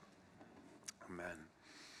Amen.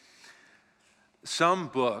 Some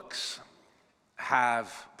books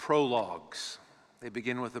have prologues. They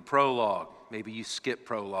begin with a prologue. Maybe you skip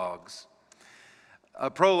prologues. A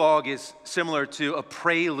prologue is similar to a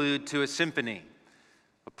prelude to a symphony.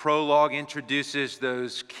 A prologue introduces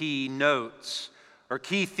those key notes or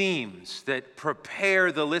key themes that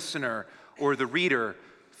prepare the listener or the reader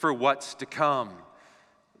for what's to come.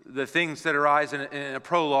 The things that arise in a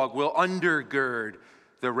prologue will undergird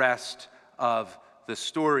the rest of the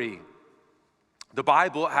story. The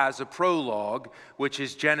Bible has a prologue, which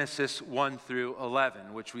is Genesis 1 through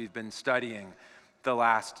 11, which we've been studying the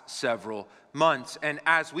last several months. And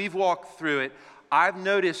as we've walked through it, I've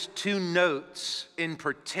noticed two notes in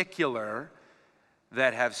particular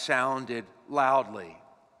that have sounded loudly.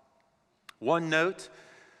 One note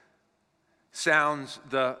sounds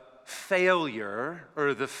the failure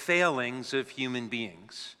or the failings of human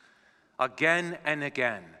beings. Again and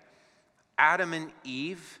again, Adam and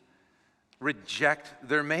Eve reject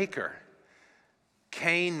their maker.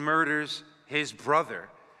 Cain murders his brother.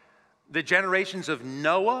 The generations of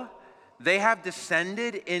Noah, they have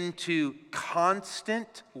descended into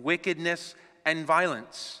constant wickedness and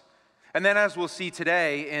violence. And then, as we'll see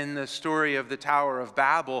today in the story of the Tower of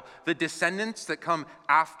Babel, the descendants that come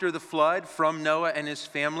after the flood from Noah and his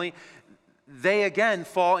family, they again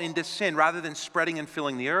fall into sin. Rather than spreading and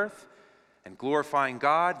filling the earth and glorifying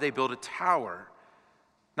God, they build a tower,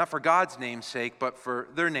 not for God's name's sake, but for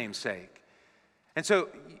their name's sake. And so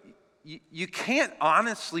you can't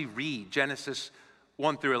honestly read Genesis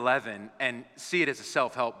 1 through 11 and see it as a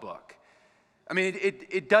self-help book. I mean,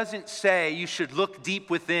 it doesn't say you should look deep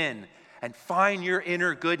within and find your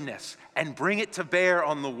inner goodness and bring it to bear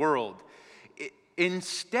on the world.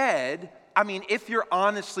 Instead, I mean, if you're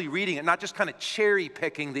honestly reading it, not just kind of cherry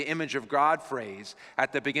picking the image of God phrase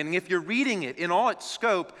at the beginning, if you're reading it in all its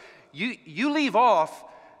scope, you leave off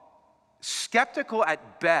skeptical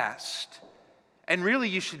at best, and really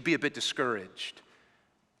you should be a bit discouraged.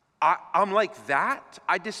 I'm like that?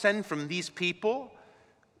 I descend from these people?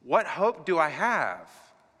 What hope do I have?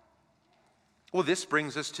 Well, this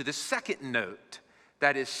brings us to the second note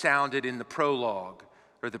that is sounded in the prologue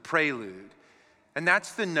or the prelude. And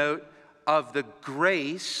that's the note of the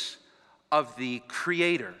grace of the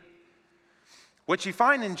Creator. What you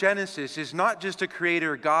find in Genesis is not just a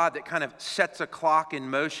creator God that kind of sets a clock in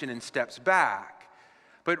motion and steps back,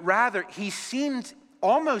 but rather he seems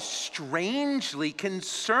almost strangely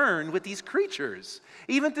concerned with these creatures,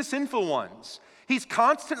 even the sinful ones. He's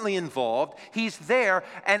constantly involved, he's there,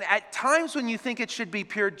 and at times when you think it should be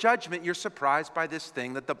pure judgment, you're surprised by this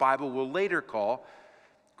thing that the Bible will later call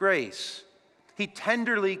grace. He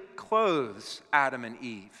tenderly clothes Adam and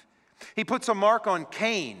Eve. He puts a mark on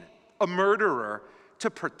Cain, a murderer, to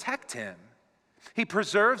protect him. He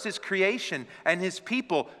preserves his creation and his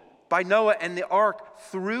people by Noah and the ark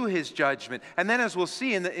through his judgment. And then, as we'll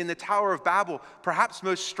see in the Tower of Babel, perhaps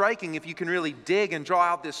most striking if you can really dig and draw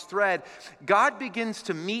out this thread, God begins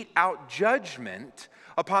to mete out judgment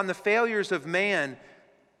upon the failures of man,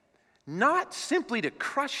 not simply to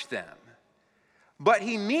crush them, but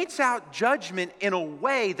he metes out judgment in a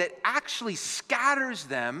way that actually scatters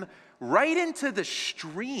them right into the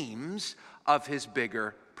streams of his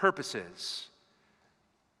bigger purposes.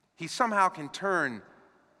 He somehow can turn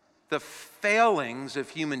the failings of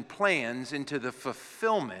human plans into the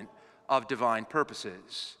fulfillment of divine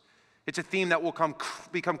purposes. It's a theme that will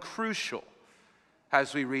become crucial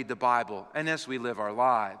as we read the Bible and as we live our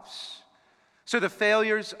lives. So the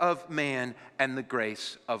failures of man and the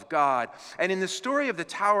grace of God. And in the story of the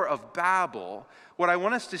Tower of Babel, what I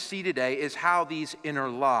want us to see today is how these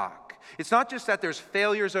interlock. It's not just that there's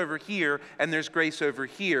failures over here and there's grace over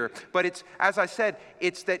here, but it's, as I said,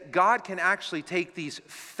 it's that God can actually take these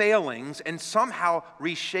failings and somehow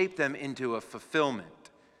reshape them into a fulfillment.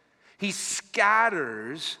 He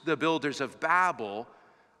scatters the builders of Babel,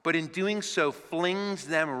 but in doing so flings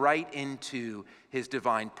them right into his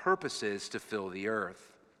divine purposes to fill the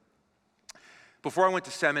earth. Before I went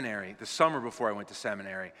to seminary, the summer before I went to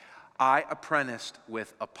seminary, I apprenticed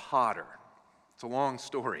with a potter. It's a long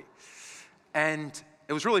story. And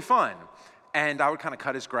it was really fun. And I would kind of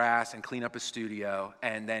cut his grass and clean up his studio,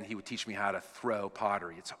 and then he would teach me how to throw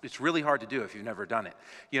pottery. It's really hard to do if you've never done it.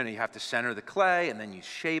 You know, you have to center the clay, and then you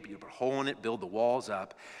shape, you put a hole in it, build the walls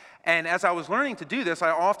up. And as I was learning to do this, I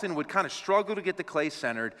often would kind of struggle to get the clay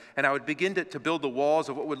centered, and I would begin to build the walls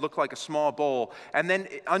of what would look like a small bowl. And then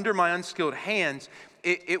under my unskilled hands,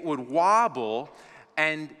 it would wobble,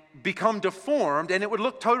 and become deformed, and it would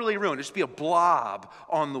look totally ruined. It'd just be a blob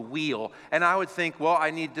on the wheel. And I would think, well,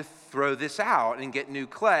 I need to throw this out and get new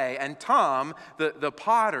clay. And Tom, the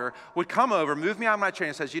potter, would come over, move me out of my chair,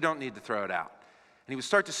 and says, you don't need to throw it out. And he would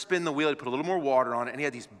start to spin the wheel. He'd put a little more water on it, and he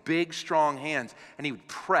had these big, strong hands, and he would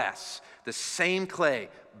press the same clay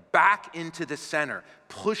back into the center,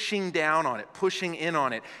 pushing down on it, pushing in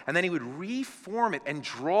on it. And then he would reform it and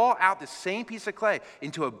draw out the same piece of clay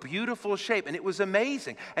into a beautiful shape. And it was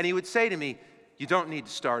amazing. And he would say to me, you don't need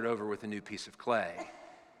to start over with a new piece of clay.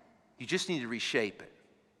 You just need to reshape it.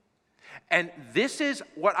 And this is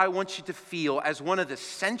what I want you to feel as one of the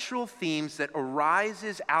central themes that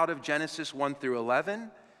arises out of Genesis 1 through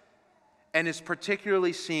 11 and is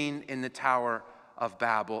particularly seen in the Tower of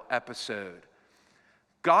Babel episode.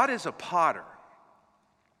 God is a potter,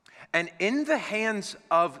 and in the hands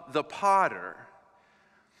of the potter,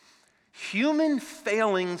 human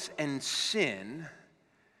failings and sin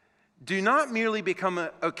do not merely become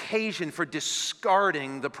an occasion for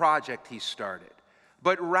discarding the project he started,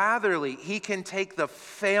 but ratherly he can take the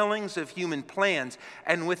failings of human plans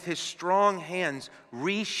and with his strong hands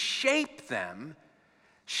reshape them,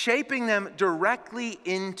 shaping them directly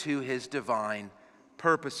into his divine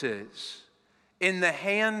purposes. In the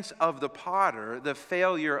hands of the potter, the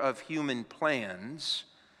failure of human plans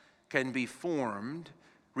can be formed,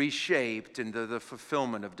 reshaped into the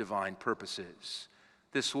fulfillment of divine purposes.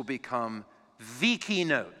 This will become the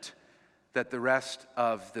keynote that the rest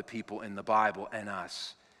of the people in the Bible and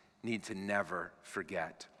us need to never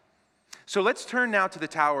forget. So let's turn now to the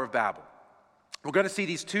Tower of Babel. We're going to see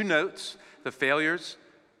these two notes, the failures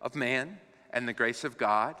of man and the grace of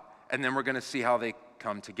God, and then we're going to see how they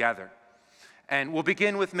come together. And we'll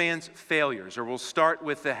begin with man's failures, or we'll start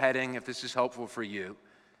with the heading, if this is helpful for you.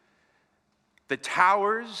 The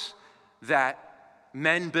towers that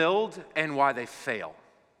men build and why they fail.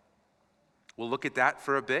 We'll look at that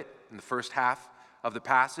for a bit in the first half of the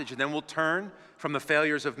passage, and then we'll turn from the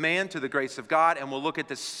failures of man to the grace of God, and we'll look at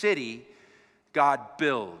the city God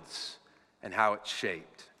builds and how it's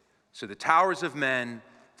shaped. So the towers of men,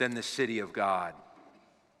 then the city of God.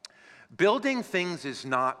 Building things is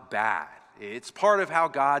not bad. It's part of how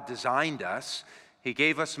God designed us. He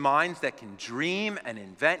gave us minds that can dream and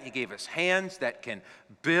invent. He gave us hands that can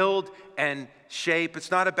build and shape. It's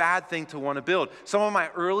not a bad thing to want to build. Some of my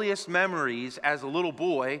earliest memories as a little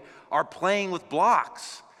boy are playing with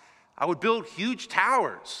blocks. I would build huge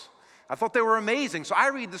towers. I thought they were amazing. So I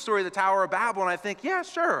read the story of the Tower of Babel and I think, yeah,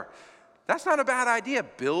 sure. That's not a bad idea.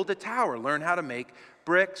 Build a tower. Learn how to make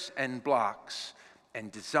bricks and blocks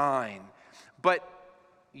and design. But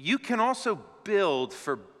you can also build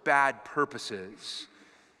for bad purposes.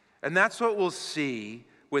 And that's what we'll see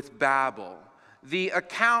with Babel. The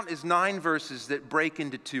account is 9 verses that break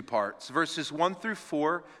into 2 parts. Verses 1 through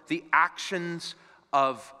 4, the actions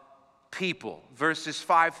of people. Verses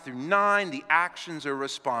 5 through 9, the actions or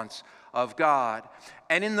response of God.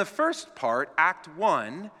 And in the first part, Act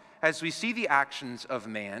 1, as we see the actions of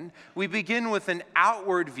man, we begin with an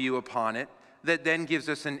outward view upon it that then gives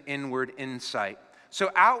us an inward insight. So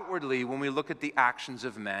outwardly, when we look at the actions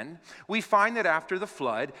of men, we find that after the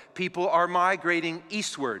flood, people are migrating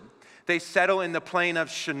eastward. They settle in the plain of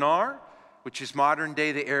Shinar, which is modern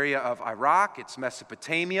day the area of Iraq. It's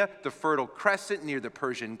Mesopotamia, the Fertile Crescent near the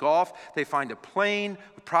Persian Gulf. They find a plain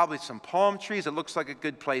with probably some palm trees. It looks like a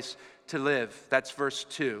good place to live. That's verse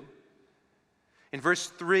 2. In verse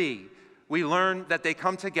 3, we learn that they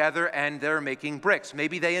come together and they're making bricks.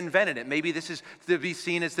 Maybe they invented it. Maybe this is to be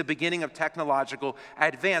seen as the beginning of technological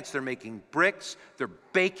advance. They're making bricks, they're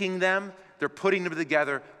baking them, they're putting them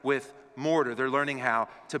together with mortar. They're learning how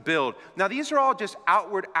to build. Now, these are all just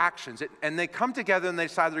outward actions, and they come together and they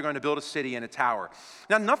decide they're going to build a city and a tower.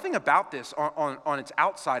 Now, nothing about this on its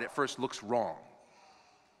outside at first looks wrong.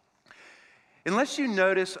 Unless you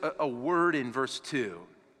notice a word in verse 2.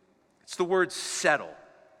 It's the word settle.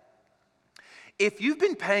 If you've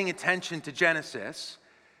been paying attention to Genesis,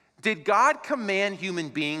 did God command human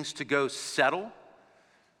beings to go settle?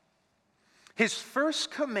 His first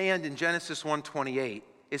command in Genesis 1:28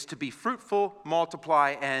 is to be fruitful,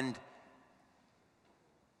 multiply, and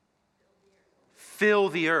fill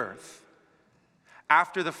the earth.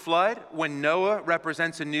 After the flood, when Noah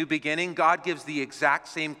represents a new beginning, God gives the exact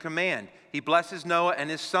same command. He blesses Noah and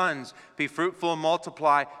his sons. Be fruitful and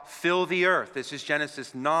multiply, fill the earth. This is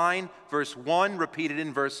Genesis 9, verse 1, repeated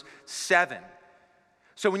in verse 7.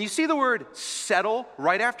 So when you see the word settle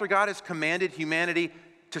right after God has commanded humanity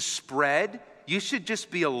to spread, you should just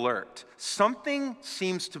be alert. Something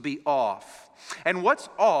seems to be off. And what's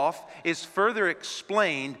off is further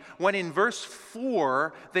explained when in verse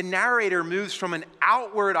 4, the narrator moves from an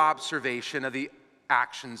outward observation of the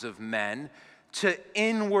actions of men to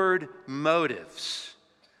inward motives.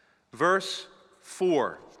 Verse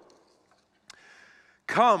 4,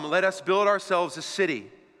 "Come, let us build ourselves a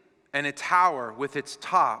city and a tower with its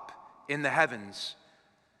top in the heavens,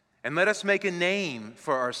 and let us make a name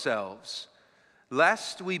for ourselves,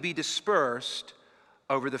 lest we be dispersed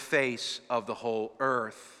over the face of the whole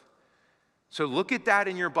earth." So look at that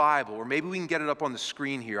in your Bible, or maybe we can get it up on the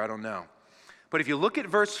screen here, I don't know. But if you look at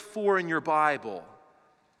verse 4 in your Bible,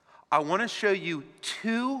 I want to show you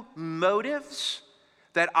two motives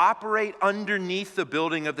that operate underneath the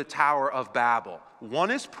building of the Tower of Babel.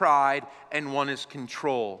 One is pride and one is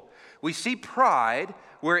control. We see pride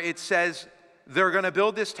where it says they're going to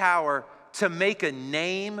build this tower to make a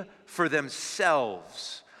name for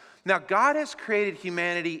themselves. Now, God has created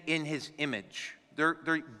humanity in his image. They're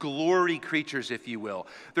glory creatures, if you will.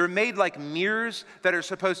 They're made like mirrors that are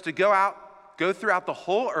supposed to go throughout the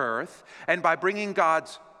whole earth, and by bringing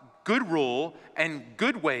God's good rule and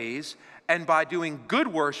good ways, and by doing good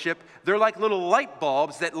worship, they're like little light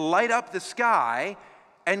bulbs that light up the sky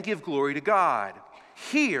and give glory to God.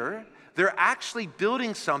 Here, they're actually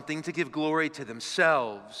building something to give glory to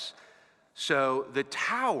themselves. So the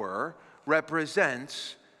tower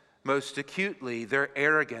represents most acutely their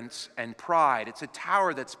arrogance and pride. It's a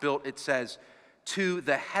tower that's built, it says, to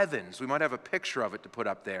the heavens. We might have a picture of it to put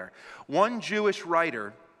up there. One Jewish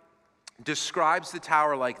writer describes the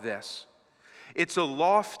tower like this: "It's a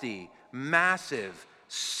lofty, massive,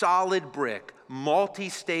 solid brick,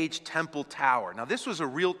 multi-stage temple tower." Now, this was a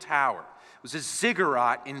real tower. It was a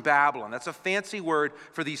ziggurat in Babylon. That's a fancy word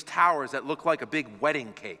for these towers that look like a big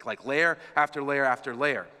wedding cake, like layer after layer after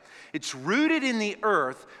layer. It's rooted in the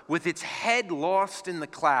earth with its head lost in the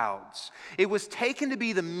clouds. It was taken to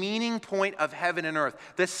be the meeting point of heaven and earth,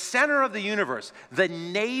 the center of the universe, the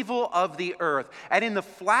navel of the earth. And in the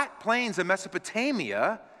flat plains of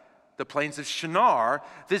Mesopotamia, the plains of Shinar,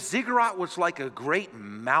 the ziggurat was like a great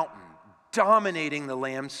mountain dominating the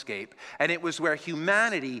landscape. And it was where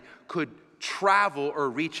humanity could travel or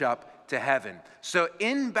reach up to heaven. So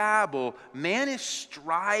in Babel, man is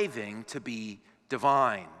striving to be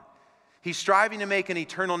divine. He's striving to make an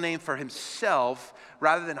eternal name for himself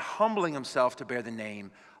rather than humbling himself to bear the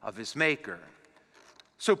name of his maker.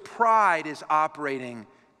 So pride is operating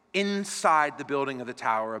inside the building of the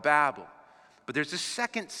Tower of Babel. But there's a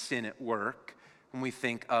second sin at work when we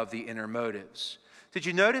think of the inner motives. Did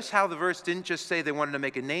you notice how the verse didn't just say they wanted to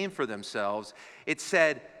make a name for themselves? It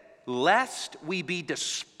said, "Lest we be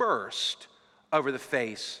dispersed over the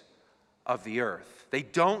face of the earth." They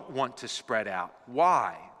don't want to spread out.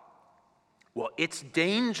 Why? Well, it's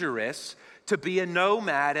dangerous to be a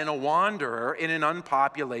nomad and a wanderer in an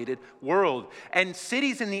unpopulated world. And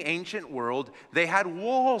cities in the ancient world, they had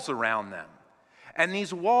walls around them. And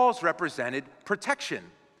these walls represented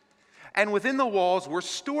protection. And within the walls were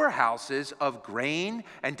storehouses of grain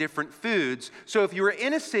and different foods. So if you were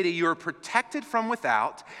in a city, you were protected from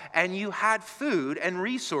without, and you had food and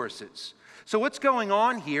resources. So what's going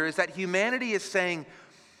on here is that humanity is saying,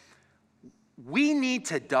 we need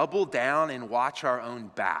to double down and watch our own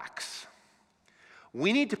backs.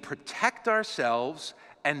 We need to protect ourselves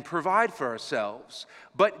and provide for ourselves.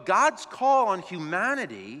 But God's call on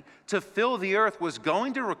humanity to fill the earth was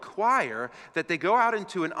going to require that they go out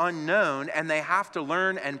into an unknown, and they have to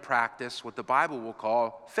learn and practice what the Bible will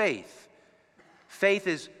call faith. Faith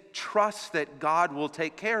is trust that God will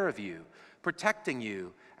take care of you, protecting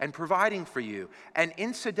you and providing for you. And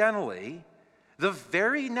incidentally, the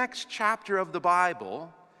very next chapter of the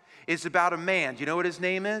Bible is about a man. Do you know what his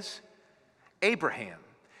name is? Abraham,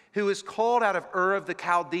 who is called out of Ur of the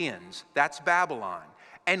Chaldeans. That's Babylon.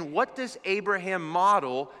 And what does Abraham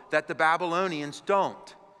model that the Babylonians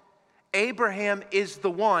don't? Abraham is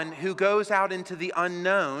the one who goes out into the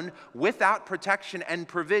unknown without protection and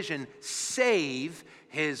provision, save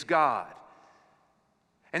his God.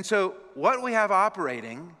 And so what we have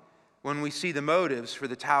operating when we see the motives for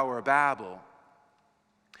the Tower of Babel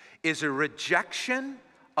is a rejection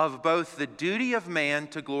of both the duty of man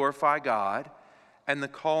to glorify God and the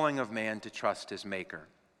calling of man to trust his maker.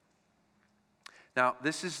 Now,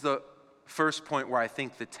 this is the first point where I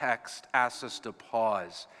think the text asks us to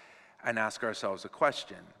pause and ask ourselves a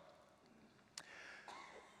question.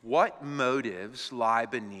 What motives lie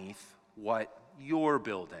beneath what you're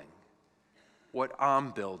building, what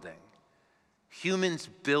I'm building? Humans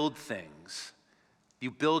build things.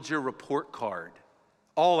 You build your report card,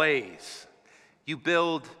 all A's. You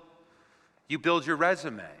build your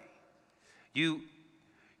resume. You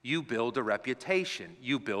You build a reputation,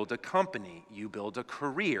 you build a company, you build a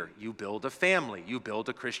career, you build a family, you build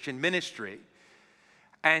a Christian ministry.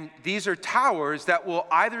 And these are towers that will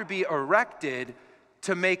either be erected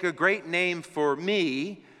to make a great name for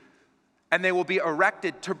me, and they will be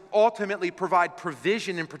erected to ultimately provide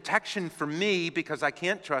provision and protection for me because I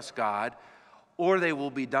can't trust God, or they will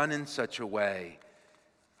be done in such a way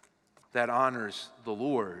that honors the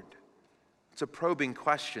Lord. It's a probing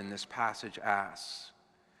question this passage asks.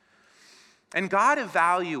 And God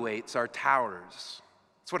evaluates our towers.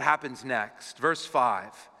 That's what happens next. Verse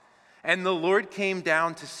 5. And the Lord came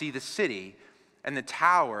down to see the city and the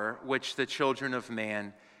tower which the children of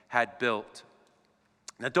man had built.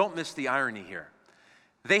 Now don't miss the irony here.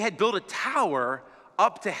 They had built a tower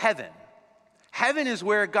up to heaven. Heaven is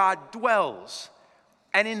where God dwells.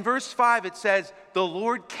 And in verse 5 it says, the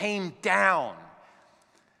Lord came down.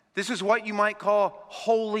 This is what you might call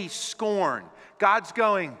holy scorn. God's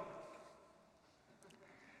going,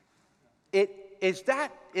 Is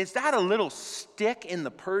that a little stick in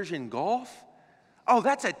the Persian Gulf? Oh,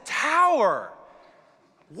 that's a tower.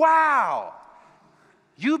 Wow.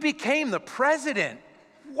 You became the president.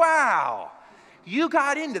 Wow. You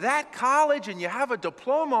got into that college and you have a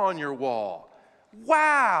diploma on your wall.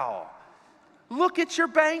 Wow. Look at your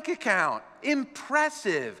bank account.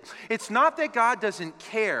 Impressive. It's not that God doesn't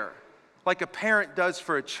care like a parent does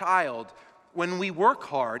for a child when we work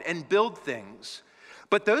hard and build things.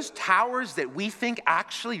 But those towers that we think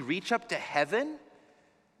actually reach up to heaven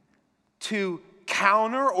to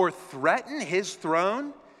counter or threaten his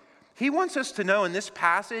throne, he wants us to know in this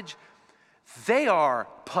passage, they are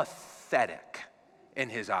pathetic in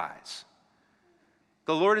his eyes.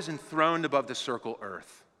 The Lord is enthroned above the circle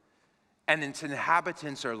earth, and its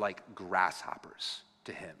inhabitants are like grasshoppers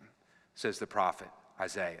to him, says the prophet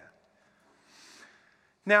Isaiah.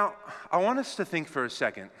 Now, I want us to think for a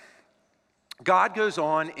second. God goes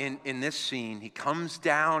on in this scene. He comes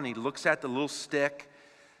down, he looks at the little stick,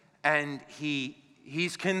 and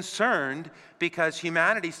he's concerned because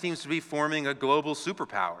humanity seems to be forming a global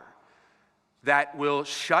superpower that will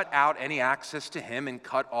shut out any access to him and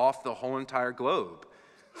cut off the whole entire globe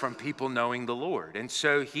from people knowing the Lord. And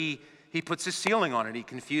so he puts a ceiling on it. He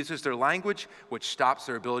confuses their language, which stops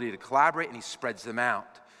their ability to collaborate, and he spreads them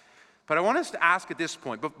out. But I want us to ask at this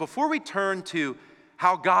point, but before we turn to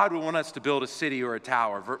how God would want us to build a city or a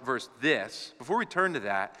tower, before we turn to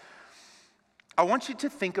that, I want you to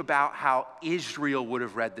think about how Israel would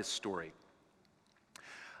have read this story.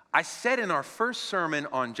 I said in our first sermon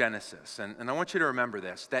on Genesis, and I want you to remember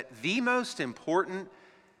this, that the most important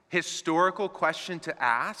historical question to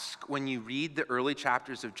ask when you read the early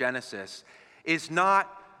chapters of Genesis is not,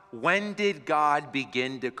 when did God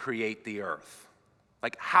begin to create the earth?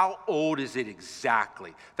 Like, how old is it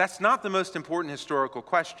exactly? That's not the most important historical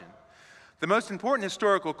question. The most important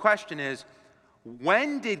historical question is,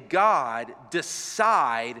 when did God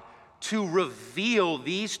decide to reveal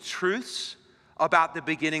these truths about the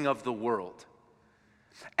beginning of the world?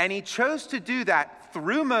 And he chose to do that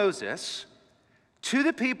through Moses to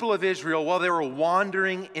the people of Israel while they were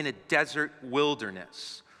wandering in a desert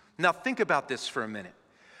wilderness. Now think about this for a minute.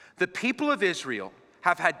 The people of Israel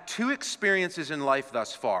have had two experiences in life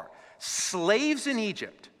thus far. Slaves in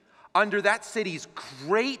Egypt, under that city's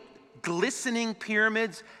great glistening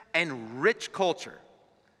pyramids and rich culture.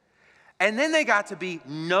 And then they got to be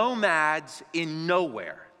nomads in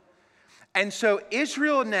nowhere. And so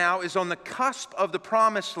Israel now is on the cusp of the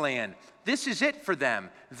promised land. This is it for them.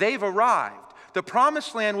 They've arrived. The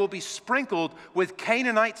promised land will be sprinkled with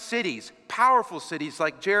Canaanite cities, powerful cities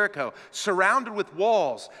like Jericho, surrounded with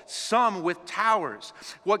walls, some with towers.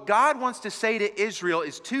 What God wants to say to Israel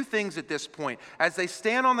is two things at this point. As they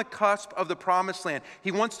stand on the cusp of the promised land,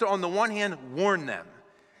 he wants to, on the one hand, warn them.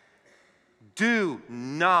 Do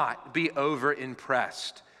not be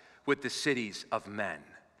over-impressed with the cities of men.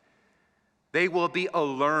 They will be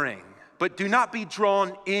alluring, but do not be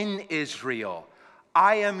drawn in Israel.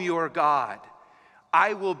 I am your God.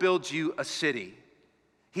 I will build you a city.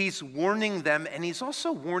 He's warning them, and he's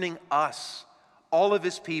also warning us, all of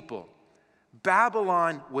his people.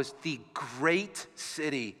 Babylon was the great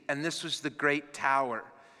city, and this was the great tower.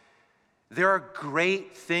 There are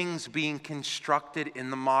great things being constructed in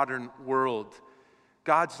the modern world.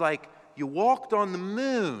 God's like, you walked on the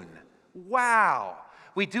moon. Wow.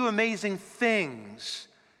 We do amazing things.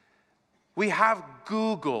 We have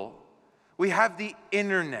Google. We have the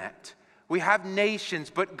internet. We have nations.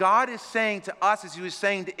 But God is saying to us, as he was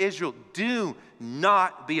saying to Israel, do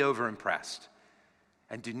not be overimpressed.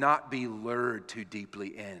 And do not be lured too deeply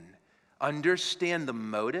in. Understand the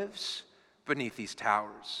motives beneath these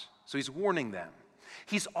towers. So he's warning them.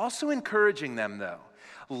 He's also encouraging them, though.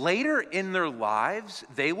 Later in their lives,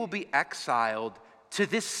 they will be exiled to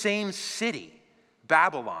this same city,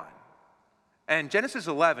 Babylon. And Genesis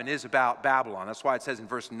 11 is about Babylon. That's why it says in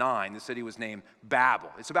verse 9, the city was named Babel.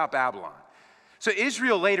 It's about Babylon. So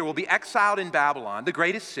Israel later will be exiled in Babylon, the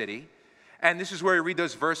greatest city. And this is where you read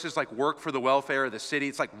those verses like work for the welfare of the city.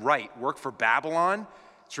 It's like, right, work for Babylon?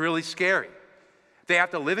 It's really scary. They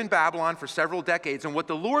have to live in Babylon for several decades. And what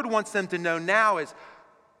the Lord wants them to know now is,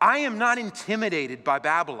 I am not intimidated by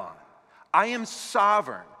Babylon. I am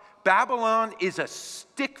sovereign. Babylon is a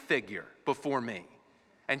stick figure before me.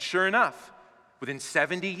 And sure enough, within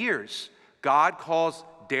 70 years, God calls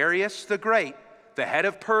Darius the Great, the head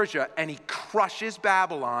of Persia, and he crushes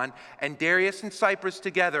Babylon, and Darius and Cyprus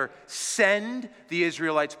together send the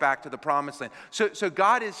Israelites back to the promised land. So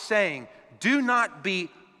God is saying, do not be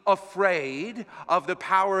afraid of the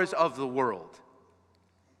powers of the world.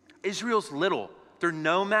 Israel's little. They're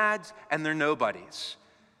nomads and they're nobodies.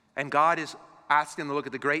 And God is asking them to look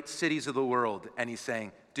at the great cities of the world, and he's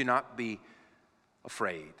saying, do not be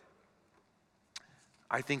afraid.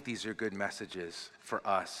 I think these are good messages for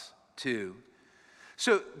us too.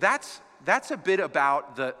 So that's a bit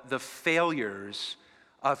about the failures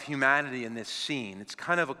of humanity in this scene. It's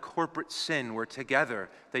kind of a corporate sin where together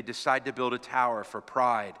they decide to build a tower for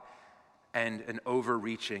pride and an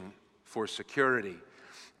overreaching for security.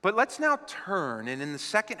 But let's now turn, and in the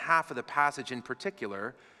second half of the passage in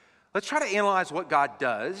particular, let's try to analyze what God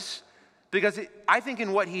does, because I think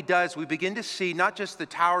in what he does, we begin to see not just the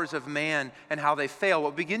towers of man and how they fail,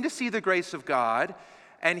 but we begin to see the grace of God.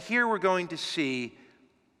 And here we're going to see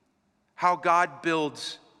how God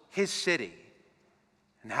builds his city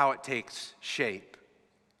and how it takes shape.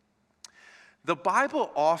 The Bible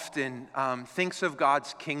often thinks of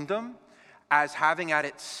God's kingdom as having at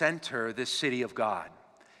its center the city of God.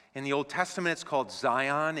 In the Old Testament, it's called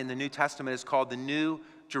Zion. In the New Testament, it's called the New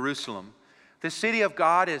Jerusalem. The city of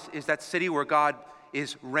God is that city where God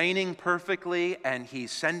is reigning perfectly, and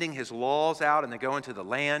he's sending his laws out, and they go into the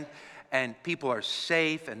land, and people are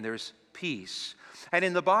safe, and there's peace. And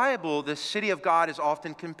in the Bible, the city of God is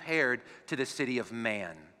often compared to the city of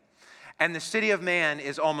man. And the city of man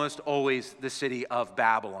is almost always the city of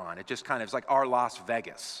Babylon. It just kind of is like our Las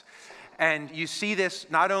Vegas. And you see this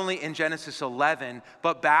not only in Genesis 11,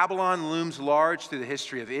 but Babylon looms large through the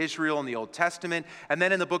history of Israel in the Old Testament. And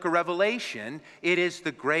then in the book of Revelation, it is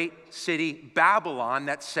the great city Babylon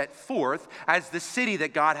that's set forth as the city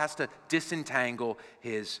that God has to disentangle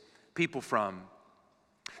his people from.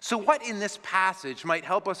 So what in this passage might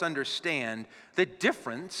help us understand the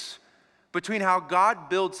difference between how God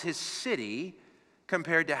builds his city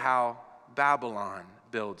compared to how Babylon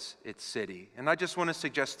builds its city? And I just want to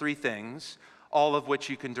suggest three things, all of which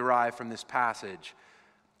you can derive from this passage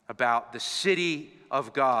about the city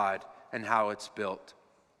of God and how it's built.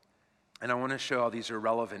 And I want to show how these are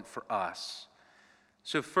relevant for us.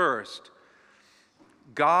 So first,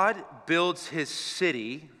 God builds his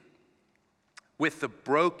city with the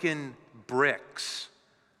broken bricks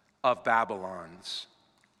of Babylon's.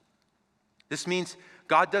 This means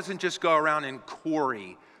God doesn't just go around and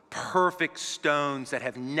quarry perfect stones that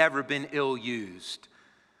have never been ill-used.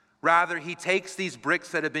 Rather, he takes these bricks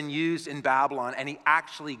that have been used in Babylon and he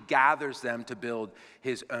actually gathers them to build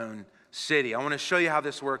his own city. I want to show you how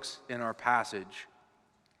this works in our passage.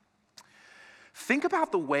 Think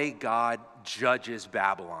about the way God judges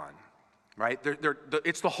Babylon, right?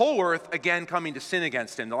 It's the whole earth, again, coming to sin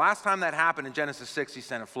against him. The last time that happened in Genesis 6, he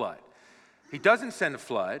sent a flood. He doesn't send a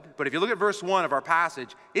flood, but if you look at verse 1 of our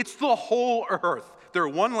passage, it's the whole earth. They're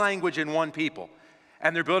one language and one people,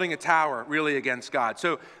 and they're building a tower really against God.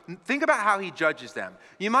 So think about how he judges them.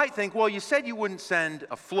 You might think, well, you said you wouldn't send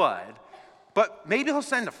a flood, but maybe he'll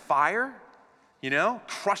send a fire,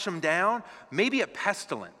 crush them down, maybe a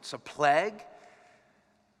pestilence, a plague.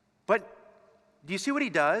 But do you see what he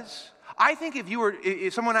does? I think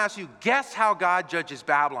if someone asked you, guess how God judges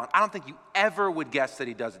Babylon, I don't think you ever would guess that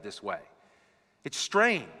he does it this way. It's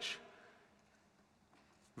strange.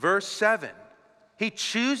 Verse 7, he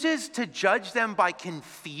chooses to judge them by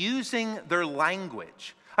confusing their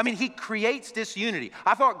language. I mean, he creates disunity.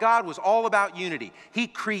 I thought God was all about unity. He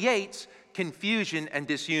creates confusion and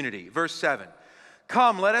disunity. Verse 7,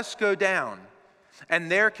 come, let us go down, and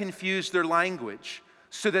there confuse their language,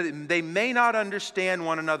 so that they may not understand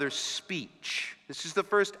one another's speech. This is the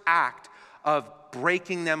first act of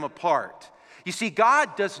breaking them apart. You see,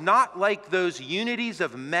 God does not like those unities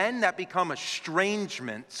of men that become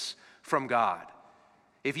estrangements from God.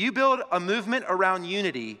 If you build a movement around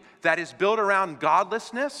unity that is built around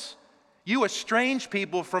godlessness, you estrange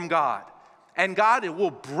people from God. And God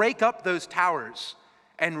will break up those towers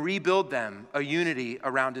and rebuild them a unity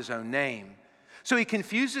around his own name. So he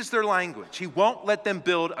confuses their language. He won't let them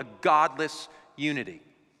build a godless unity.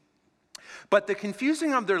 But the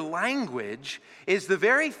confusing of their language is the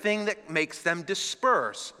very thing that makes them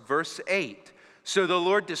disperse. Verse 8, so the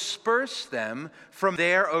Lord dispersed them from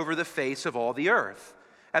there over the face of all the earth,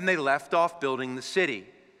 and they left off building the city.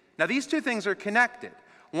 Now these two things are connected.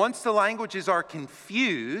 Once the languages are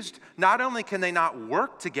confused, not only can they not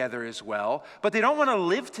work together as well, but they don't want to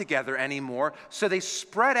live together anymore, so they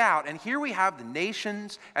spread out. And here we have the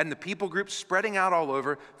nations and the people groups spreading out all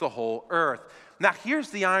over the whole earth. Now here's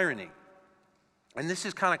the irony. And this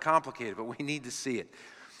is kind of complicated, but we need to see it.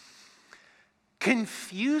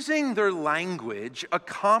 Confusing their language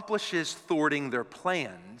accomplishes thwarting their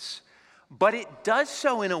plans, but it does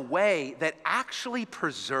so in a way that actually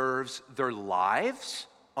preserves their lives,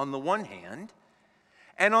 on the one hand,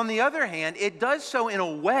 and on the other hand, it does so in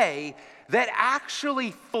a way that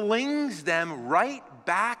actually flings them right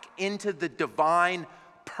back into the divine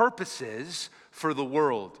purposes for the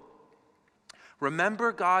world.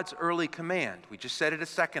 Remember God's early command. We just said it a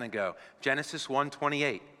second ago. Genesis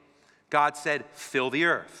 1:28. God said, fill the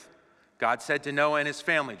earth. God said to Noah and his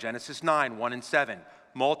family, Genesis 9:1-7,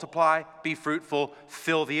 multiply, be fruitful,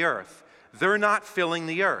 fill the earth. They're not filling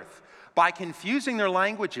the earth. By confusing their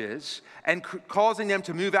languages and causing them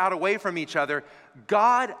to move out away from each other,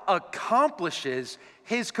 God accomplishes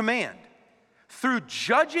his command. Through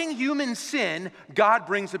judging human sin, God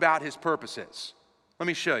brings about his purposes. Let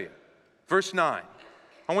me show you. Verse 9.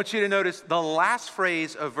 I want you to notice the last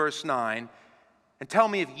phrase of verse 9 and tell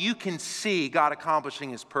me if you can see God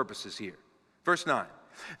accomplishing his purposes here. Verse 9.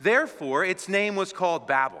 Therefore, its name was called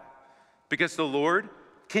Babel, because the Lord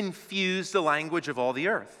confused the language of all the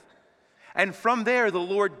earth. And from there, the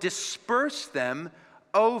Lord dispersed them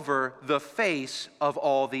over the face of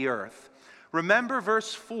all the earth. Remember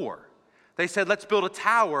verse 4. They said, let's build a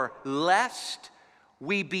tower lest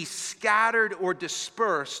we be scattered or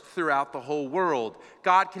dispersed throughout the whole world.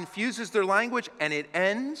 God confuses their language, and it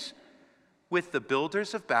ends with the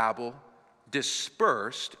builders of Babel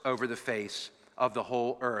dispersed over the face of the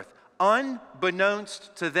whole earth.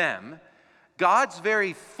 Unbeknownst to them, God's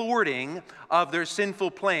very thwarting of their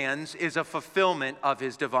sinful plans is a fulfillment of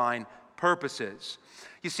his divine purposes.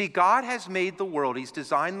 You see, God has made the world, he's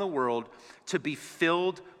designed the world to be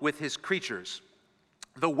filled with his creatures.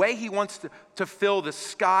 The way he wants to fill the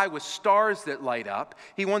sky with stars that light up,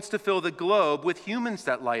 he wants to fill the globe with humans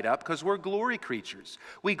that light up because we're glory creatures.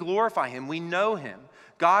 We glorify him. We know him.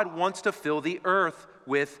 God wants to fill the earth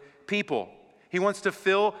with people. He wants to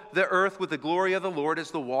fill the earth with the glory of the Lord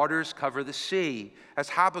as the waters cover the sea, as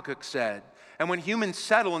Habakkuk said. And when humans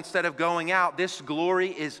settle instead of going out, this glory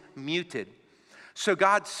is muted. So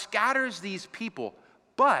God scatters these people,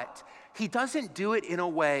 but he doesn't do it in a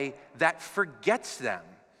way that forgets them.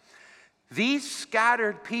 These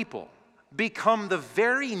scattered people become the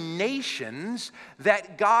very nations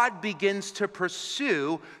that God begins to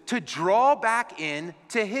pursue to draw back in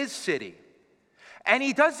to his city. And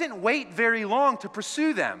he doesn't wait very long to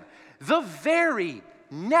pursue them. The very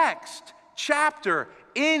next chapter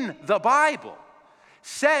in the Bible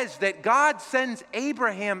says that God sends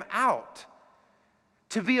Abraham out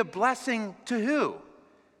to be a blessing to who?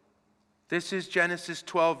 This is Genesis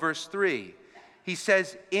 12, verse 3. He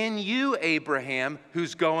says, in you, Abraham,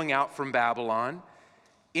 who's going out from Babylon,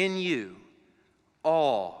 in you,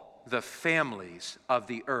 all the families of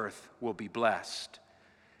the earth will be blessed.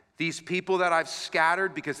 These people that I've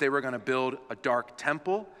scattered because they were going to build a dark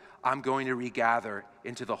temple, I'm going to regather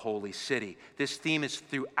into the holy city. This theme is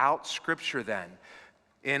throughout Scripture then.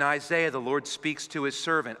 In Isaiah, the Lord speaks to his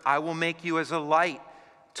servant, I will make you as a light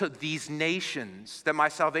to these nations, that my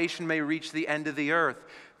salvation may reach the end of the earth.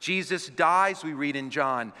 Jesus dies, we read in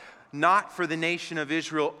John, not for the nation of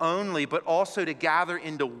Israel only, but also to gather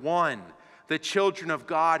into one the children of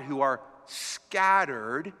God who are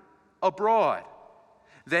scattered abroad.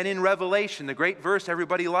 Then in Revelation, the great verse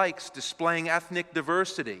everybody likes, displaying ethnic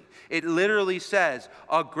diversity, it literally says,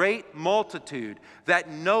 a great multitude that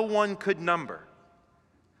no one could number,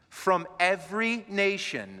 from every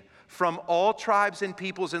nation, from all tribes and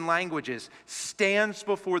peoples and languages, stands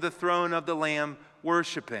before the throne of the Lamb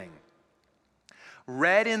worshiping.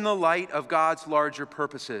 Read in the light of God's larger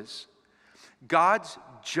purposes, God's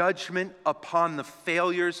judgment upon the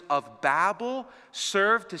failures of Babel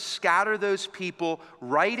served to scatter those people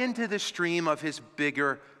right into the stream of his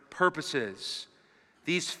bigger purposes.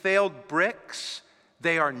 These failed bricks,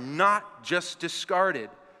 they are not just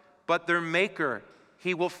discarded, but their maker,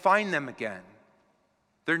 he will find them again.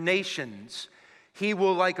 Their nations, he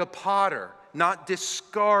will, like a potter, not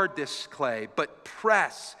discard this clay, but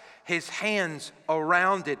press his hands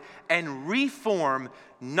around it and reform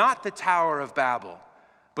not the Tower of Babel,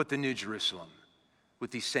 but the New Jerusalem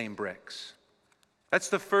with these same bricks. That's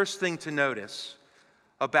the first thing to notice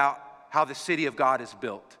about how the city of God is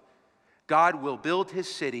built. God will build his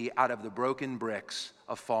city out of the broken bricks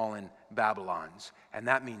of fallen Babylons. And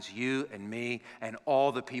that means you and me and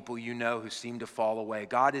all the people you know who seem to fall away.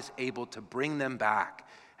 God is able to bring them back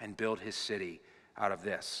and build his city out of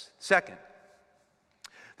this. Second,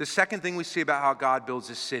 the second thing we see about how God builds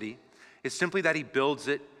his city is simply that he builds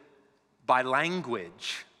it by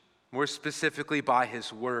language, more specifically by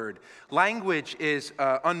his word. Language is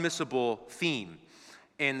an unmissable theme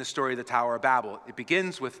in the story of the Tower of Babel. It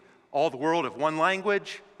begins with all the world of one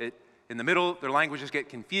language. In the middle, their languages get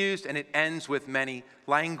confused, and it ends with many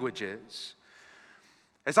languages.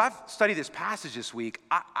 As I've studied this passage this week,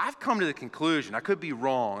 I've come to the conclusion, I could be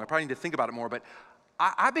wrong, I probably need to think about it more, but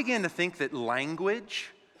I began to think that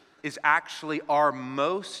language is actually our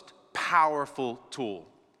most powerful tool.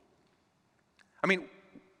 I mean,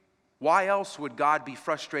 why else would God be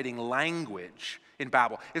frustrating language in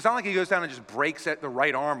Babel? It's not like he goes down and just breaks at the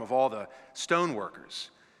right arm of all the stone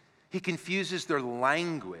workers. He confuses their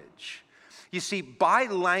language. You see, by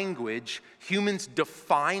language, humans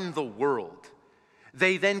define the world.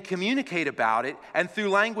 They then communicate about it, and through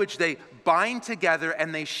language, they bind together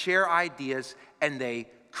and they share ideas and they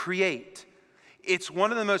create. It's one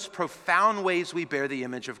of the most profound ways we bear the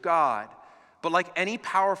image of God. But like any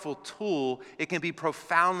powerful tool, it can be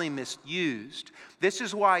profoundly misused. This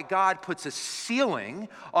is why God puts a ceiling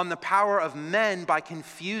on the power of men by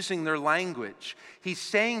confusing their language. He's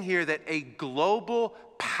saying here that a global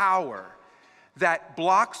power that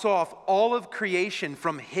blocks off all of creation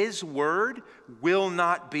from his word will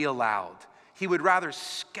not be allowed. He would rather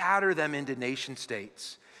scatter them into nation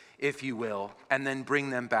states, if you will, and then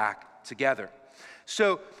bring them back together.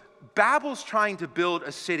 So Babel's trying to build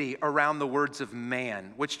a city around the words of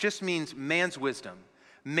man, which just means man's wisdom,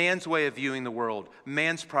 man's way of viewing the world,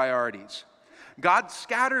 man's priorities. God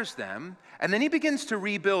scatters them, and then he begins to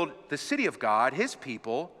rebuild the city of God, his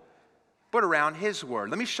people, but around his word.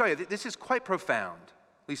 Let me show you. This is quite profound,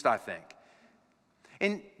 at least I think.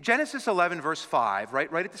 In Genesis 11, verse 5,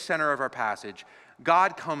 right at the center of our passage,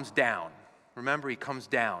 God comes down. Remember, he comes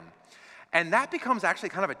down. And that becomes actually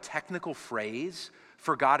kind of a technical phrase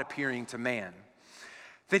for God appearing to man.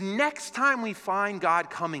 The next time we find God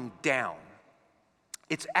coming down,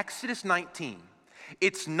 it's Exodus 19.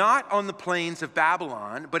 It's not on the plains of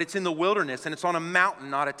Babylon, but it's in the wilderness, and it's on a mountain,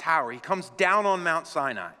 not a tower. He comes down on Mount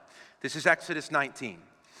Sinai. This is Exodus 19.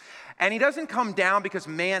 And he doesn't come down because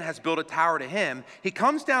man has built a tower to him. He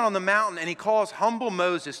comes down on the mountain, and he calls humble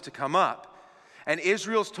Moses to come up. And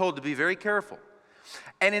Israel's told to be very careful.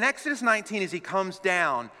 And in Exodus 19, as he comes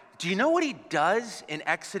down, do you know what he does in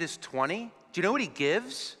Exodus 20? Do you know what he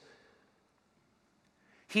gives?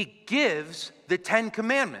 He gives the 10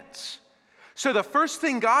 Commandments. So the first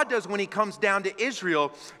thing God does when he comes down to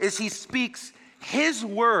Israel is he speaks his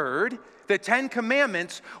word, the 10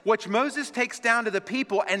 Commandments, which Moses takes down to the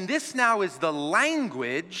people, and this now is the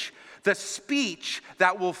language, the speech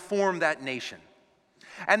that will form that nation.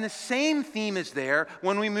 And the same theme is there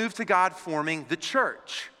when we move to God forming the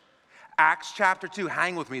church. Acts chapter 2,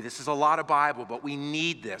 hang with me. This is a lot of Bible, but we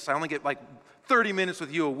need this. I only get like 30 minutes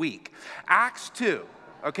with you a week. Acts 2,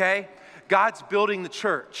 okay? God's building the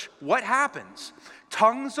church. What happens?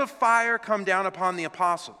 Tongues of fire come down upon the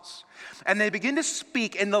apostles, and they begin to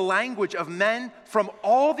speak in the language of men from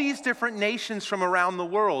all these different nations from around the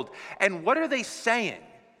world. And what are they saying?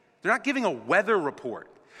 They're not giving a weather report.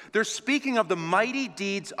 They're speaking of the mighty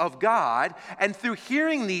deeds of God, and through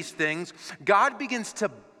hearing these things, God begins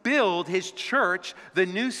to build his church, the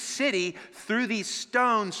new city, through these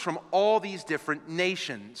stones from all these different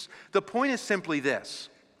nations. The point is simply this: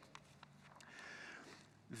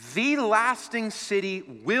 the lasting city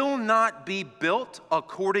will not be built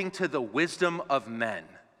according to the wisdom of men.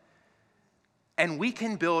 And we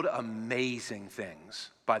can build amazing things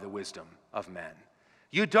by the wisdom of men.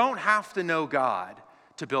 You don't have to know God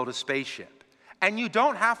to build a spaceship. And you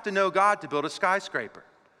don't have to know God to build a skyscraper.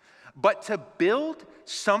 But to build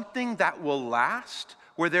something that will last,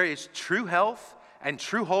 where there is true health and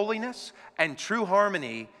true holiness and true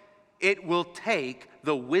harmony, it will take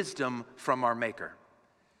the wisdom from our Maker.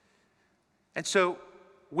 And so,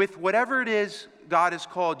 with whatever it is God has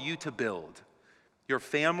called you to build, your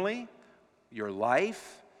family, your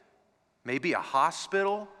life, maybe a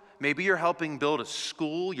hospital, maybe you're helping build a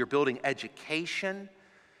school, you're building education,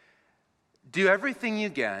 do everything you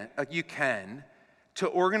can to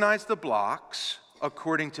organize the blocks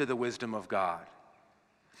according to the wisdom of God.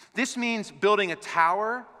 This means building a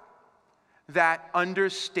tower that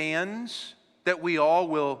understands that we all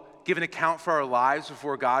will give an account for our lives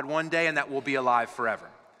before God one day and that we'll be alive forever.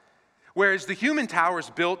 Whereas the human tower is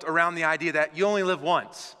built around the idea that you only live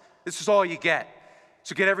once. This is all you get.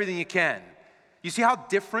 So get everything you can. You see how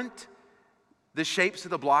different the shapes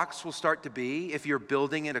of the blocks will start to be if you're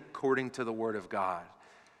building it according to the Word of God.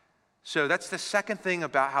 So that's the second thing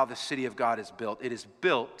about how the city of God is built. It is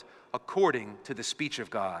built according to the speech of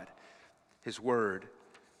God, His Word.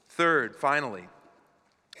 Third, finally,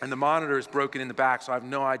 and the monitor is broken in the back, so I have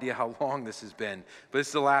no idea how long this has been, but this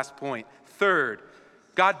is the last point. Third,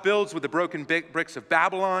 God builds with the broken bricks of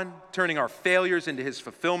Babylon, turning our failures into His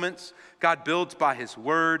fulfillments. God builds by His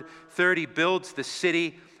Word. Third, He builds the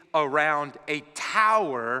city around a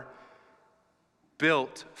tower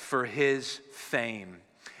built for His fame.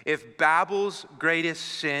 If Babel's greatest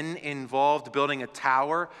sin involved building a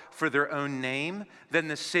tower for their own name, then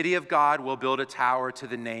the city of God will build a tower to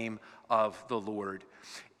the name of the Lord.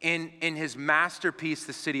 In his masterpiece,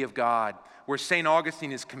 The City of God, where St.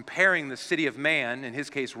 Augustine is comparing the city of man, in his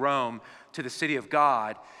case Rome, to the city of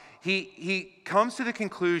God, he comes to the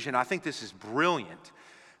conclusion, I think this is brilliant,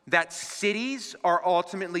 that cities are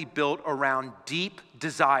ultimately built around deep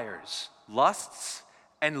desires, lusts,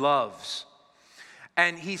 and loves.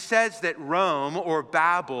 And he says that Rome, or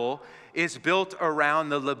Babel, is built around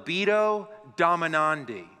the libido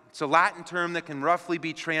dominandi. It's a Latin term that can roughly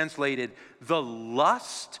be translated the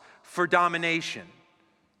lust for domination.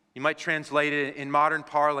 You might translate it in modern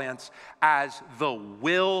parlance as the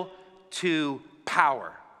will to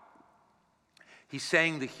power. He's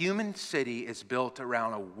saying the human city is built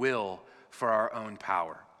around a will for our own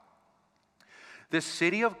power. The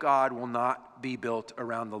city of God will not be built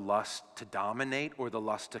around the lust to dominate or the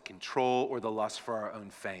lust to control or the lust for our own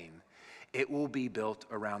fame. It will be built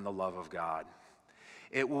around the love of God.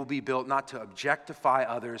 It will be built not to objectify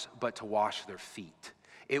others, but to wash their feet.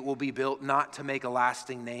 It will be built not to make a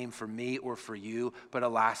lasting name for me or for you, but a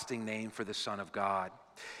lasting name for the Son of God.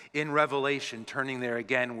 In Revelation, turning there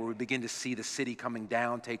again, where we begin to see the city coming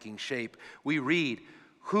down, taking shape, we read,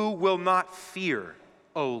 "Who will not fear,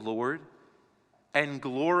 O Lord, and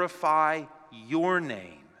glorify your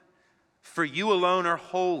name? For you alone are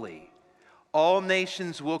holy. All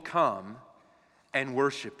nations will come and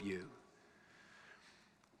worship you."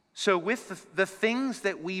 So with the things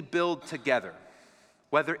that we build together,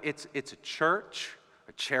 whether it's a church,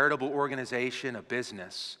 a charitable organization, a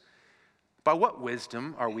business, by what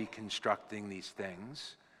wisdom are we constructing these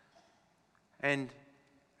things? And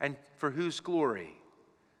for whose glory?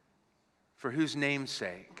 For whose name's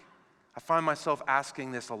sake? I find myself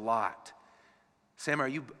asking this a lot. Sam,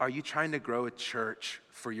 are you trying to grow a church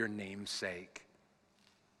for your name's sake?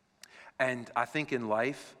 And I think in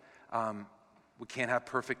life, we can't have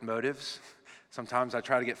perfect motives. Sometimes I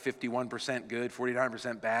try to get 51% good,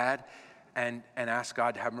 49% bad, and ask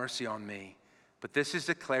God to have mercy on me. But this is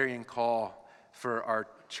a clarion call for our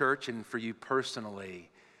church and for you personally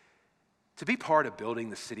to be part of building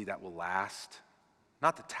the city that will last,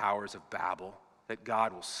 not the towers of Babel that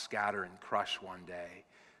God will scatter and crush one day,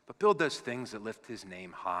 but build those things that lift His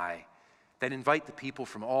name high, that invite the people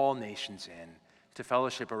from all nations in to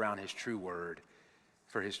fellowship around His true word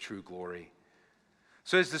for His true glory.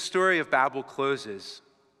 So as the story of Babel closes,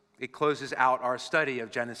 it closes out our study of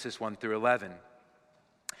Genesis 1 through 11.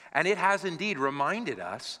 And it has indeed reminded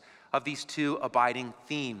us of these two abiding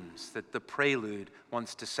themes that the prelude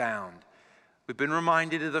wants to sound. We've been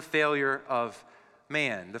reminded of the failure of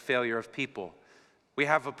man, the failure of people. We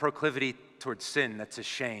have a proclivity towards sin that's a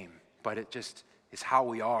shame, but it just is how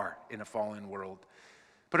we are in a fallen world.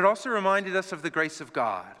 But it also reminded us of the grace of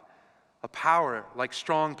God, a power like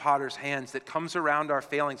strong potter's hands that comes around our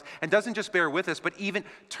failings and doesn't just bear with us, but even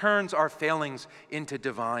turns our failings into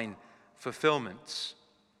divine fulfillments.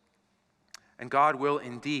 And God will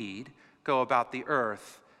indeed go about the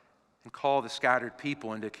earth and call the scattered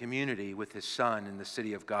people into community with His Son in the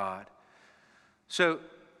city of God. So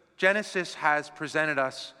Genesis has presented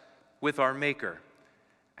us with our Maker,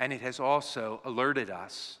 and it has also alerted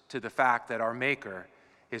us to the fact that our Maker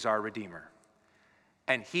is our Redeemer.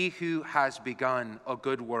 And He who has begun a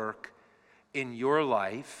good work in your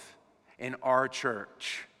life, in our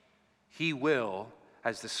church, He will,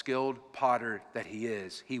 as the skilled potter that He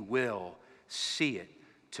is, He will see it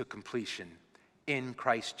to completion in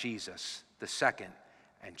Christ Jesus, the second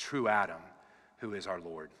and true Adam, who is our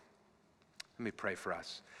Lord. Let me pray for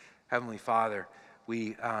us. Heavenly Father,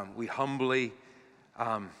 we humbly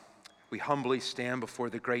stand before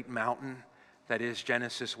the great mountain that is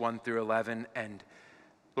Genesis 1 through 11, and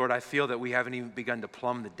Lord, I feel that we haven't even begun to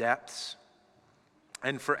plumb the depths.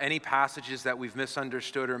 And for any passages that we've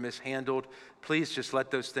misunderstood or mishandled, please just let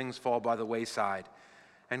those things fall by the wayside.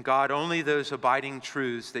 And God, only those abiding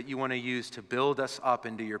truths that you want to use to build us up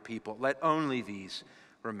into your people, let only these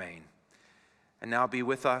remain. And now be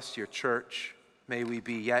with us, your church. May we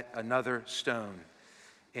be yet another stone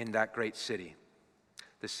in that great city,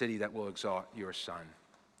 the city that will exalt your Son.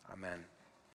 Amen.